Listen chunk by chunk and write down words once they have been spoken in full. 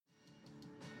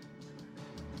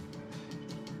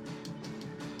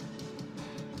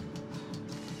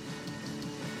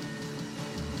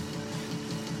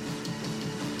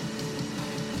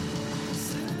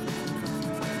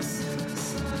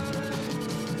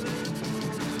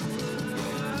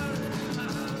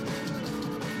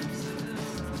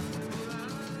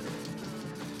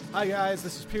Hi guys,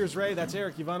 this is Piers Ray. That's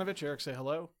Eric Ivanovich. Eric, say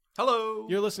hello. Hello.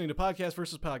 You're listening to Podcast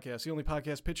versus Podcast, the only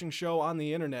podcast pitching show on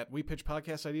the internet. We pitch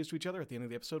podcast ideas to each other at the end of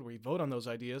the episode. We vote on those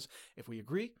ideas. If we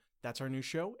agree, that's our new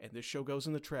show, and this show goes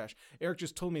in the trash. Eric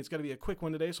just told me it's got to be a quick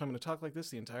one today, so I'm going to talk like this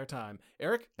the entire time.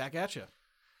 Eric, back at you.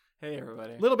 Hey,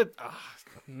 everybody. Little bit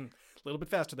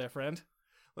faster there, friend.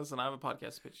 Listen, I have a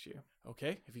podcast to pitch to you.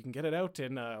 Okay, if you can get it out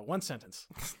in one sentence.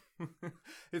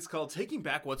 It's called Taking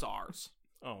Back What's Ours.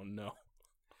 Oh, no.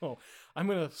 Oh, I'm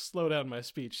going to slow down my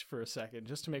speech for a second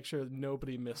just to make sure that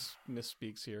nobody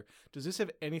misspeaks here. Does this have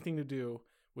anything to do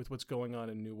with what's going on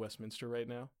in New Westminster right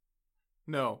now?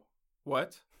 No.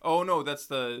 What? Oh, no, that's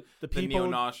the people,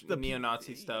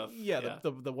 neo-Nazi stuff. Yeah.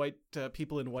 The white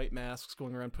people in white masks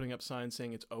going around putting up signs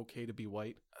saying it's okay to be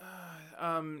white.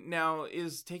 Now,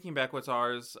 is Taking Back What's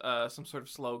Ours some sort of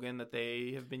slogan that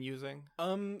they have been using?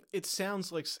 It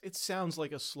sounds like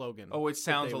a slogan. Oh, it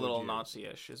sounds a little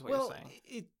Nazi-ish, is what you're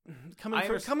saying.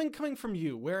 Coming from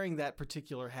you, wearing that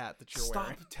particular hat that you're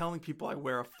wearing. Stop telling people I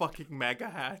wear a fucking MAGA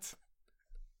hat.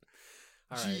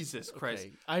 Right. Jesus Christ.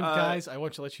 Okay. Guys, I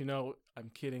want to let you know, I'm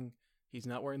kidding. He's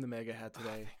not wearing the MAGA hat today.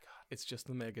 Oh, thank God. It's just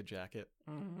the MAGA jacket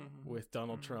with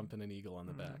Donald Trump and an eagle on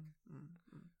the back.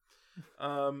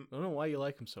 I don't know why you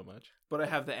like him so much. But I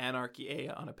have the Anarchy A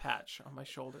on a patch on my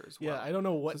shoulder as well. Yeah, I don't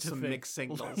know what to some think. Mixed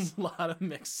signals. A lot of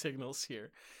mixed signals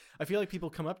here. I feel like people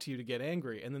come up to you to get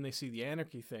angry, and then they see the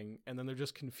anarchy thing, and then they're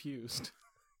just confused.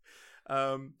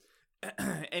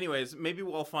 Anyways, maybe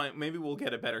we'll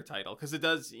get a better title, because it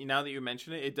does, now that you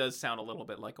mention it, it does sound a little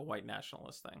bit like a white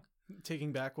nationalist thing.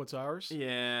 Taking back what's ours?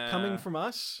 Yeah. Coming from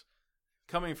us,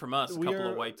 a couple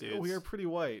of white dudes. We are pretty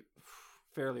white.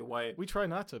 Fairly white. We try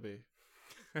not to be.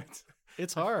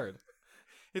 It's hard.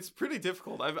 It's pretty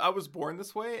difficult. I was born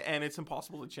this way, and it's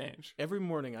impossible to change. Every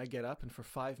morning I get up, and for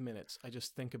 5 minutes, I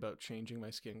just think about changing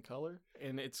my skin color,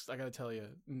 and I gotta tell you,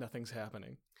 nothing's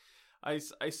happening. I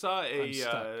saw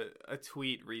a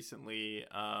tweet recently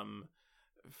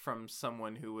from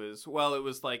someone who was, well, it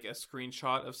was like a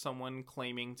screenshot of someone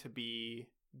claiming to be,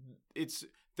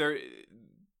 they're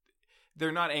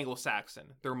not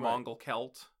Anglo-Saxon, they're right. Mongol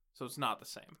Celt, so it's not the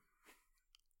same.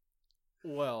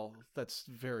 Well, that's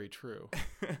very true.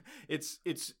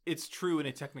 It's true in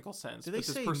a technical sense. Do they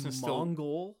say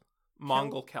Mongol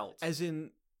Celt? As in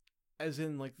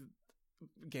like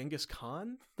Genghis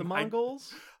Khan, the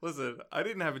Mongols? Listen, I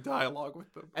didn't have a dialogue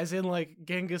with them. As in like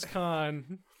Genghis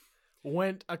Khan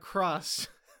went across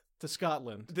to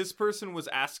Scotland. This person was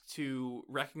asked to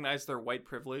recognize their white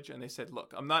privilege, and they said,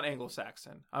 look, I'm not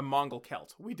Anglo-Saxon. I'm Mongol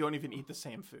Celt. We don't even eat the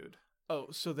same food. Oh,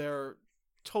 so they're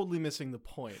totally missing the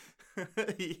point.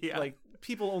 Yeah. Like,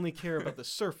 people only care about the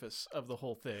surface of the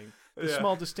whole thing. The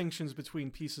small distinctions between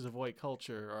pieces of white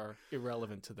culture are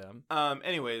irrelevant to them.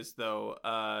 Anyways, though,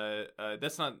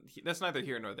 that's neither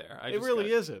here nor there. It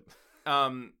really isn't.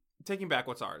 Taking back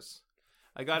what's ours.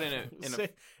 I got in a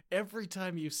every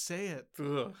time you say it.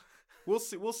 Ugh. We'll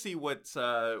see what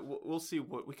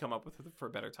we come up with for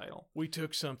a better title. We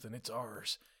took something, it's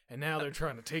ours, and now they're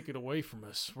trying to take it away from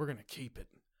us. We're gonna keep it.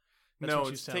 That's no,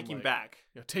 it's taking back.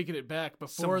 You're taking it back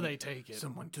before they take it.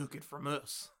 Someone took it from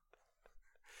us.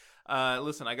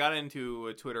 Listen, I got into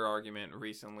a Twitter argument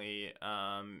recently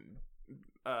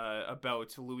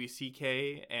about Louis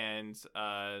C.K. and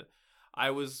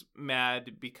I was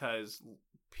mad because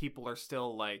people are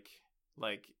still like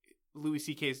Louis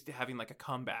C.K. is having like a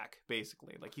comeback,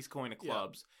 basically. Like, he's going to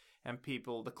clubs, and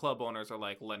the club owners are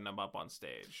like letting him up on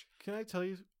stage. Can I tell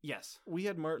you? Yes. We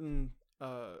had Martin.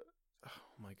 Oh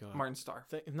my God. Martin Starr.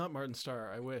 Not Martin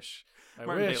Starr. I wish.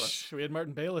 Bayless. We had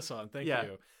Martin Bayless on. Thank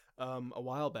you. A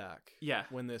while back. Yeah.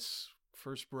 When this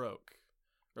first broke,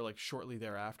 or like shortly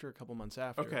thereafter, a couple months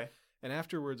after. Okay. And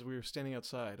afterwards, we were standing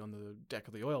outside on the deck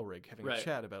of the oil rig having a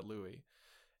chat about Louis,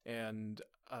 and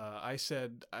he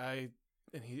said, I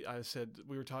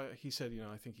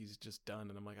think he's just done,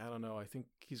 and I'm like, I don't know. I think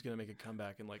he's gonna make a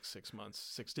comeback in like 6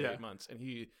 to 8 months,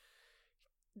 and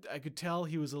I could tell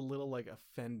he was a little like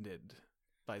offended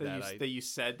by that. That you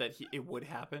said that it would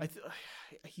happen.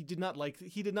 He did not like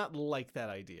that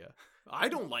idea. I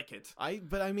don't like it.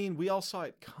 But I mean, we all saw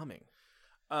it coming.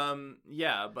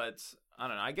 Yeah, but I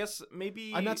don't know. I guess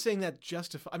maybe I'm not saying that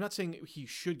I'm not saying he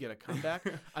should get a comeback.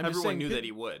 Everyone knew that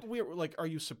he would. We were like, are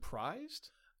you surprised?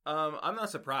 I'm not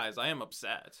surprised. I am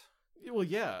upset. Well,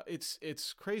 yeah, it's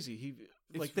crazy.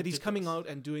 That he's coming out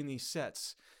and doing these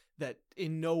sets that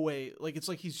in no way, like, it's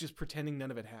like he's just pretending none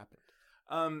of it happened.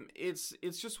 It's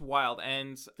just wild,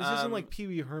 and this isn't like Pee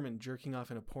Wee Herman jerking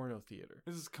off in a porno theater.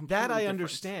 This is completely that I different.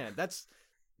 understand. That's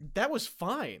That was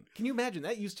fine. Can you imagine?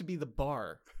 That used to be the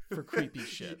bar for creepy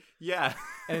shit. Yeah.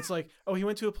 And it's like, oh, he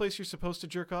went to a place you're supposed to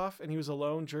jerk off, and he was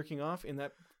alone jerking off in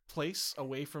that place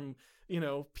away from,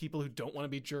 people who don't want to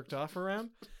be jerked off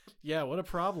around. Yeah, what a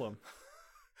problem.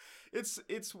 It's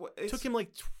took him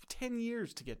like 10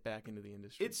 years to get back into the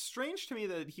industry. It's strange to me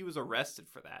that he was arrested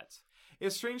for that.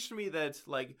 It's strange to me that,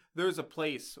 like, there's a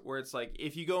place where it's like,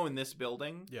 if you go in this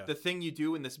building, the thing you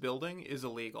do in this building is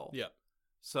illegal. Yeah.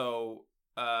 So,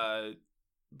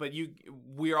 but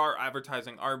we are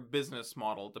advertising. Our business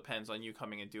model depends on you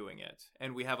coming and doing it.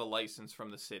 And we have a license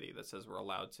from the city that says we're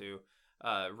allowed to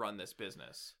run this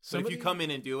business. So if you come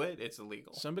in and do it, it's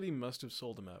illegal. Somebody must have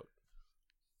sold him out.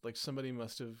 Like, somebody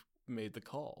must have made the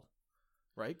call,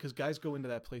 right? Because guys go into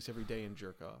that place every day and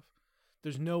jerk off.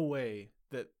 There's no way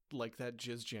that, like, that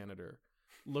jizz janitor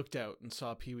looked out and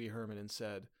saw Pee Wee Herman and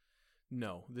said,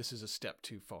 no, this is a step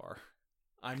too far.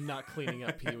 I'm not cleaning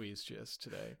up Pee Wee's jizz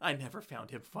today. I never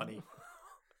found him funny.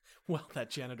 Well, that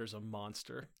janitor's a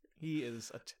monster.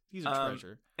 He's a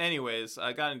treasure. Anyways,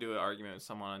 I got into an argument with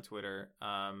someone on Twitter.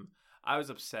 I was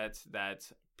upset that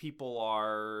people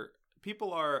are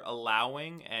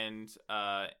allowing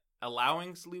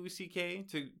Louis C.K.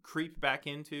 to creep back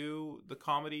into the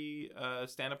comedy,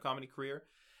 stand-up comedy career,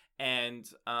 and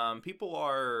people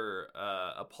are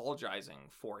apologizing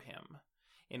for him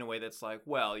in a way that's like,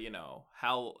 well,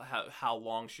 how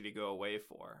long should he go away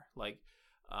for? Like,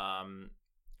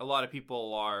 a lot of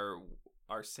people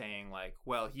are saying, like,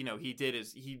 well,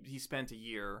 he spent a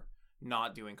year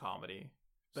not doing comedy.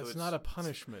 That's not a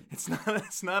punishment.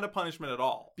 It's not a punishment at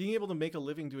all. Being able to make a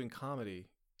living doing comedy,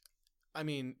 I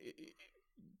mean,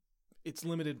 it's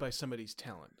limited by somebody's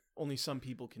talent. Only some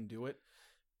people can do it,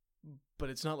 but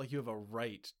it's not like you have a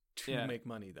right to make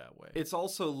money that way. It's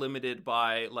also limited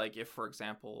by, like, if, for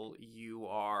example, you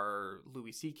are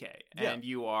Louis C.K. and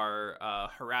you are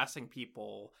harassing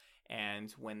people,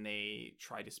 and when they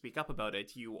try to speak up about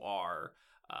it, you are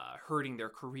hurting their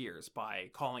careers by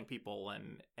calling people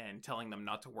and telling them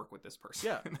not to work with this person.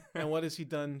 Yeah. And what has he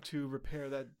done to repair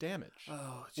that damage?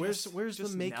 Oh, where's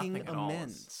the making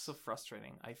amends? It's so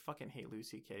frustrating. I fucking hate Louis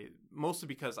C.K. mostly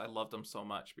because I loved him so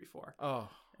much before. Oh.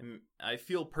 And I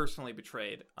feel personally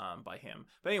betrayed by him.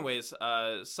 But anyways,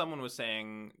 someone was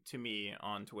saying to me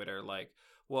on Twitter, like,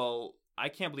 well, I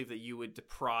can't believe that you would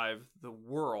deprive the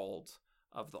world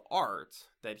of the art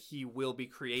that he will be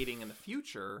creating in the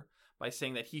future by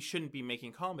saying that he shouldn't be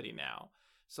making comedy now.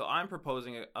 So I'm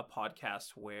proposing a podcast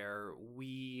where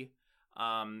we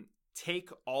take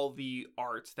all the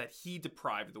art that he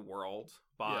deprived the world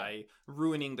by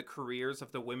ruining the careers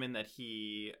of the women that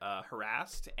he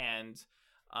harassed and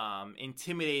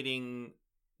intimidating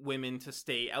women to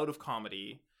stay out of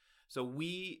comedy. So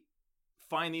we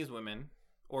find these women,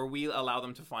 or we allow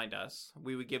them to find us.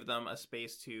 We would give them a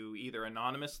space to either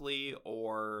anonymously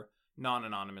or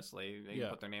non-anonymously. They can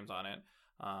put their names on it.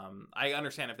 I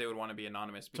understand if they would want to be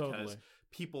anonymous because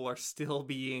people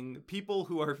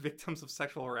who are victims of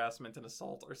sexual harassment and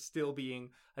assault are still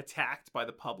being attacked by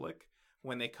the public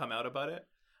when they come out about it.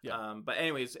 Yeah. But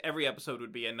anyways, every episode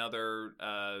would be another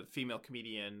female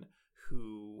comedian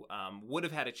who would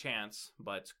have had a chance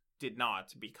but did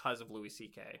not because of Louis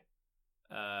C.K.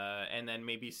 And then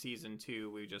maybe season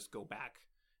 2, we just go back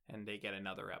and they get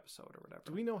another episode or whatever.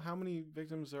 Do we know how many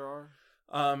victims there are?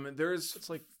 It's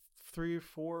like 3 or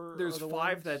 4. There's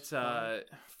 5 that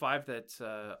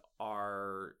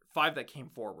came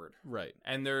forward. Right.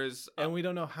 And there's and we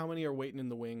don't know how many are waiting in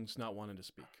the wings, not wanting to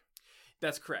speak.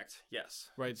 That's correct. Yes.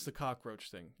 Right. It's the cockroach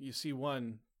thing. You see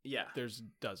one. Yeah. There's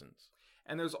dozens.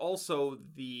 And there's also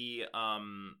the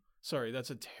Sorry, that's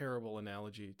a terrible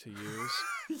analogy to use.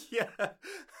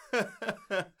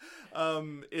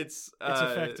 It's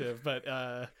effective,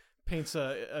 but paints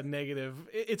a negative.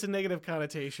 It's a negative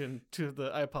connotation to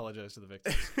the. I apologize to the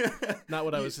victims. Not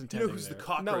what I was intending. Who's there.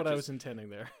 The Not what I was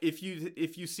intending there. If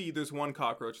you see there's one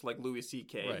cockroach like Louis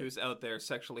C.K. who's out there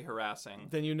sexually harassing,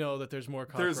 then you know that there's more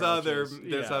cockroaches.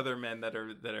 There's other men that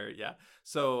are yeah.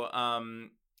 So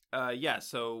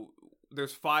So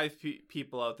there's 5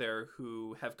 people out there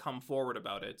who have come forward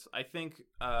about it. I think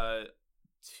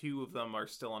 2 of them are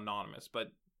still anonymous,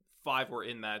 but 5 were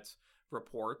in that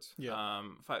report. Yeah.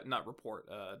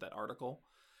 That article.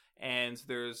 And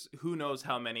there's who knows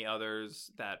how many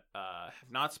others that have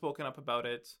not spoken up about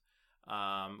it,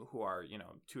 who are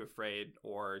too afraid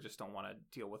or just don't want to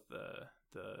deal with the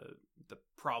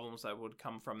problems that would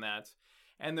come from that.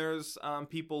 And there's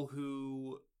people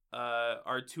who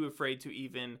are too afraid to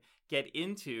even get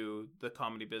into the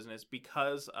comedy business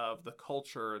because of the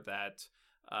culture that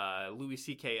Louis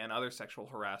C.K. and other sexual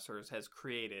harassers has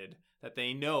created, that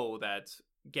they know that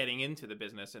getting into the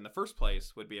business in the first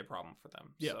place would be a problem for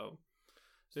them. Yeah. So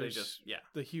There's they just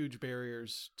the huge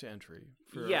barriers to entry.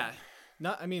 yeah.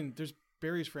 There's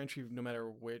barriers for entry no matter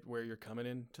where you're coming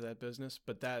into that business,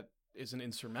 but that is an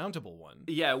insurmountable one.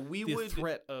 Yeah, we The would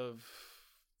threat of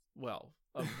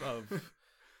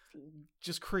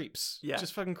just creeps. Yeah.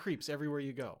 Just fucking creeps everywhere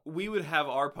you go. we would have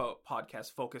our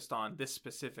podcast focused on this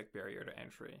specific barrier to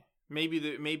entry.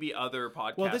 Maybe other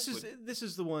podcasts. Well, this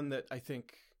is the one that I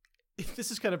think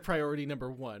this is kind of priority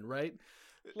number one, right?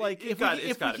 Like if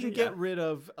we can get rid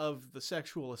of the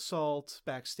sexual assault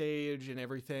backstage and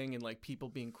everything, and like people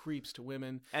being creeps to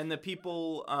women, and the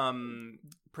people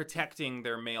protecting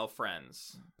their male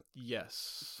friends.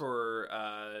 Yes. For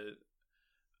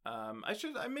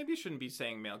I maybe shouldn't be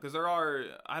saying male, because there are,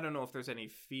 I don't know if there's any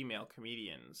female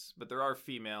comedians, but there are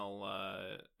female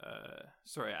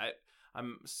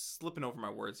I'm slipping over my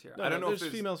words here. No, I don't know if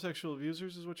there's female sexual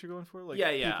abusers is what you're going for? Like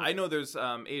yeah. people, I know there's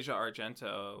Asia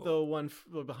Argento. the one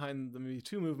behind the Me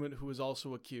Too movement who was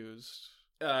also accused.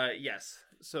 Yes.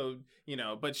 So,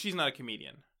 but she's not a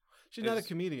comedian. She's not a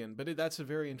comedian, but that's a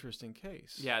very interesting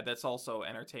case. Yeah, that's also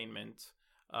entertainment.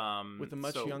 With a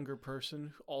much younger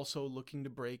person also looking to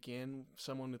break in,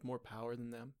 someone with more power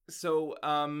than them. So,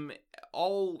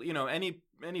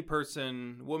 any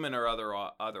person, woman or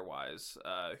otherwise,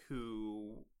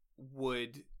 who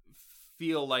would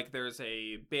feel like there's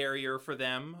a barrier for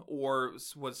them or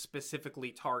was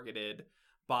specifically targeted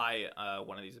by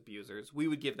one of these abusers, we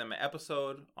would give them an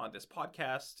episode on this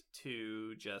podcast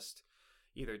to just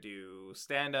either do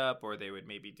stand-up, or they would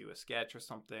maybe do a sketch or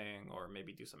something, or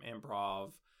maybe do some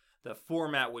improv. The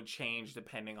format would change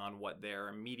depending on what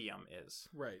their medium is.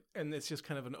 Right. And it's just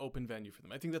kind of an open venue for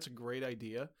them. I think that's a great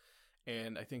idea,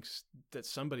 and I think that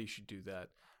somebody should do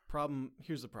that.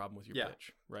 Here's the problem with your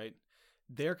pitch, right?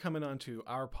 They're coming onto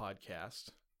our podcast,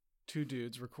 two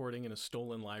dudes recording in a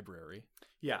stolen library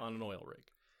on an oil rig.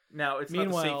 Now, it's not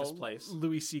the safest place.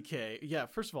 Louis C.K. Yeah,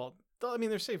 first of all,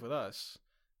 they're safe with us.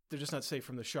 They're just not safe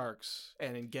from the sharks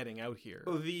and in getting out here.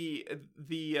 Oh, the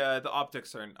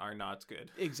optics are not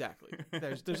good. Exactly.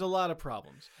 There's a lot of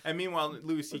problems. And meanwhile,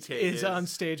 Louis C.K. is on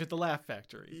stage at the Laugh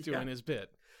Factory doing his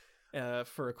bit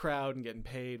for a crowd and getting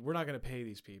paid. We're not going to pay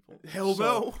these people. Hell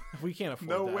no. We can't afford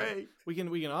no that. way. We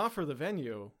can offer the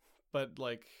venue, but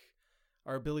like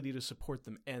our ability to support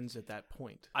them ends at that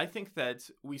point. I think that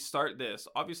we start this.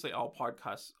 Obviously, all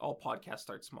podcasts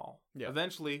start small. Yeah.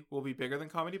 Eventually, we'll be bigger than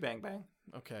Comedy Bang Bang.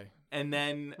 Okay. And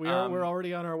then we're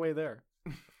already on our way there.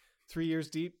 3 years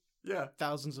deep. Yeah.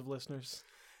 Thousands of listeners.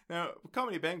 Now,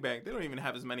 Comedy Bang Bang, they don't even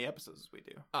have as many episodes as we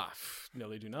do. No,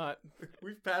 they do not.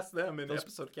 We've passed them in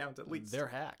episode count at least. They're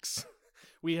hacks.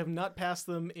 We have not passed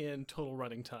them in total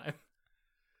running time.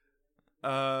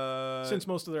 Since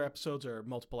most of their episodes are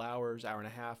multiple hours, hour and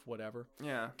a half, whatever.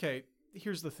 Yeah. Okay,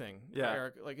 here's the thing, yeah.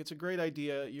 Eric. Like, it's a great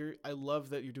idea. I love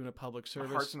that you're doing a public service.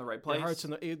 Your heart's in the right place. Your heart's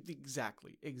in the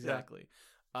exactly. Yeah.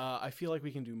 I feel like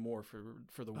we can do more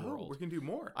for the world. We can do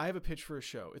more. I have a pitch for a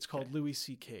show. It's called Louis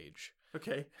C. Cage.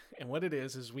 Okay. And what it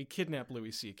is we kidnap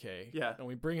Louis C.K. Yeah. And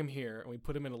we bring him here and we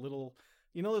put him in a little,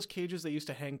 those cages they used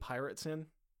to hang pirates in?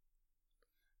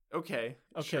 Okay.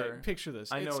 Sure. Picture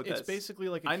this. I know it's basically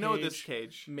like a cage. I know this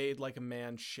cage made like a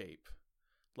man shape,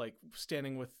 like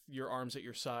standing with your arms at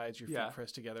your sides, your feet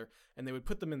pressed together, and they would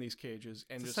put them in these cages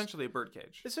and it's essentially a bird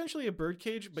cage. Essentially a bird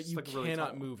cage, but you like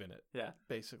cannot really move in it. Yeah,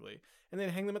 basically, and then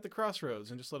hang them at the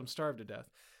crossroads and just let them starve to death.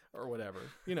 Or whatever.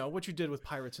 What you did with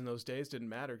pirates in those days didn't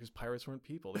matter because pirates weren't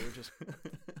people. They were just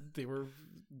they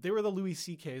were the Louis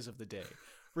C.K.'s of the day,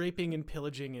 raping and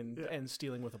pillaging and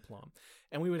stealing with aplomb.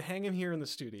 And we would hang him here in the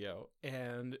studio,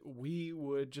 and we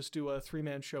would just do a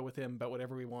 3-man show with him about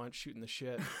whatever we want, shooting the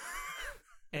shit.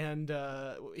 And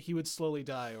he would slowly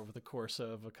die over the course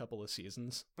of a couple of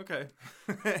seasons. Okay.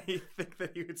 You think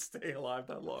that he would stay alive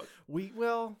that long?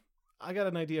 I got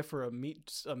an idea for a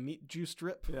meat juice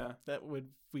drip. Yeah. That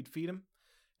we'd feed him,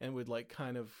 and would like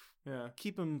kind of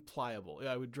keep him pliable.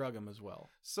 I would drug him as well.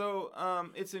 So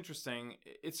it's interesting.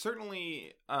 It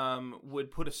certainly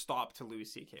would put a stop to Louis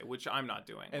C.K., which I'm not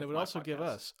doing. And it would also give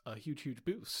us a huge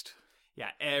boost. Yeah,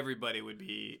 everybody would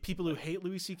be. People who hate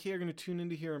Louis C.K. are going to tune in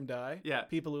to hear him die. Yeah.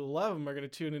 People who love him are going to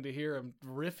tune in to hear him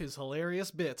riff his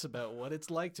hilarious bits about what it's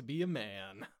like to be a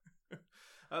man.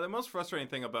 The most frustrating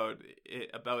thing about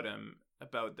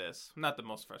this, not the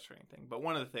most frustrating thing, but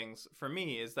one of the things for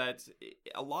me is that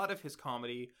a lot of his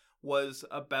comedy was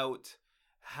about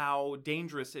how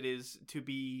dangerous it is to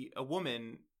be a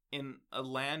woman in a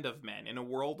land of men, in a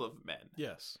world of men.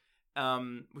 Yes.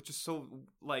 Which is so,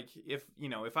 like, if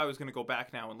I was going to go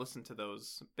back now and listen to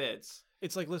those bits.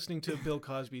 It's like listening to Bill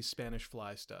Cosby's Spanish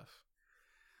Fly stuff.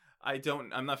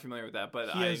 I'm not familiar with that, but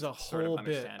He has a sort of whole bit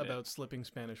understand it. about slipping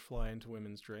Spanish fly into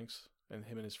women's drinks, and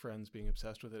him and his friends being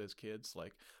obsessed with it as kids.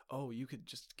 Like, oh, you could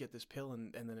just get this pill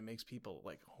and then it makes people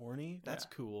like horny. That's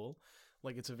cool.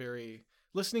 Like, it's a very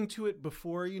listening to it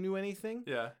before you knew anything.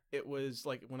 Yeah. It was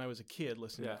like when I was a kid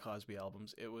listening Yeah. to Cosby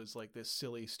albums, it was like this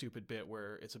silly, stupid bit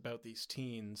where it's about these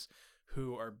teens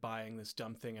who are buying this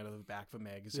dumb thing out of the back of a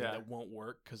magazine Yeah. that won't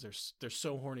work because they're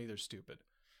so horny they're stupid.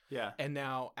 Yeah. And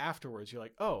now afterwards you're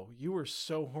like, oh, you were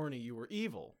so horny you were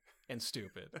evil and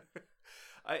stupid.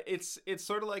 It's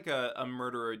sort of like a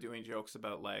murderer doing jokes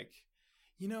about like,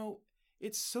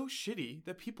 it's so shitty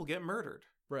that people get murdered.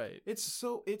 Right. It's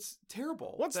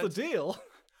terrible. What's the deal?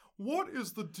 What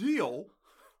is the deal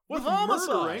With murdering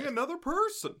homicide? another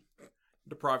person?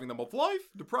 Depriving them of life,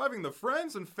 depriving the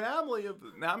friends and family of.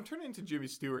 Now I'm turning into Jimmy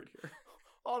Stewart here.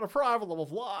 On a private level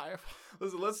of life.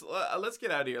 Listen, let's get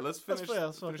out of here. Let's finish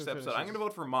finish this episode. I'm going to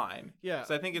vote for mine. Yeah.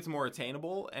 because I think it's more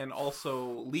attainable and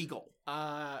also legal.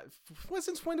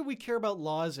 Since when do we care about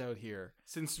laws out here?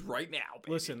 Since right now,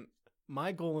 baby. Listen,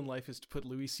 my goal in life is to put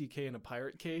Louis C.K. in a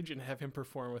pirate cage and have him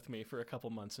perform with me for a couple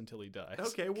months until he dies.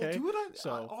 Okay, we'll do it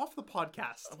off the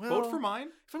podcast. Well, Vote for mine.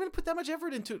 If I'm going to put that much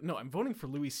effort into it, no, I'm voting for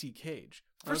Louis C. Cage.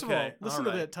 First of all, Okay, listen all to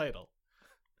right. that title.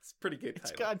 It's a pretty good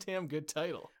It's a title. goddamn good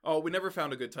title. Oh, we never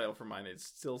found a good title for mine. It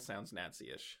still sounds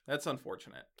Nazi-ish. That's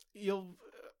unfortunate. You'll.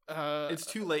 It's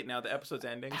too late now. The episode's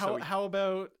ending. How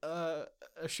about a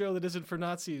show that isn't for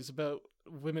Nazis about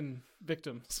women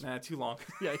victims? Nah, too long.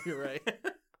 Yeah, you're right.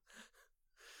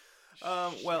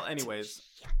 Well,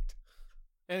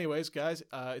 Anyways, guys,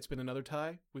 it's been another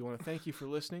tie. We want to thank you for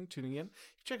listening, tuning in.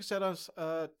 Check us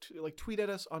out tweet at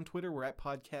us on Twitter. We're at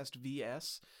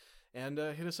PodcastVS. And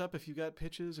hit us up if you got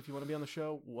pitches, if you want to be on the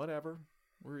show, whatever.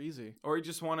 We're easy. Or you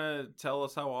just want to tell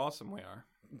us how awesome we are.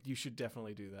 You should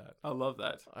definitely do that. I love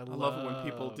that. I love it when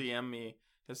people DM me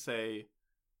to say,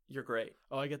 you're great.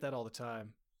 Oh, I get that all the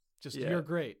time. Just, Yeah. you're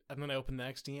great. And then I open the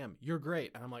next DM. You're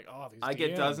great. And I'm like, oh, these I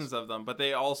get DMs. dozens of them, but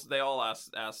they all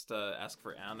ask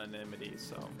for anonymity,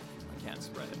 so I can't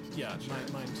spread it. Yeah,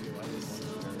 mine too. I did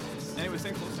one. Anyways,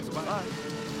 thanks for listening. Goodbye.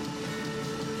 Bye.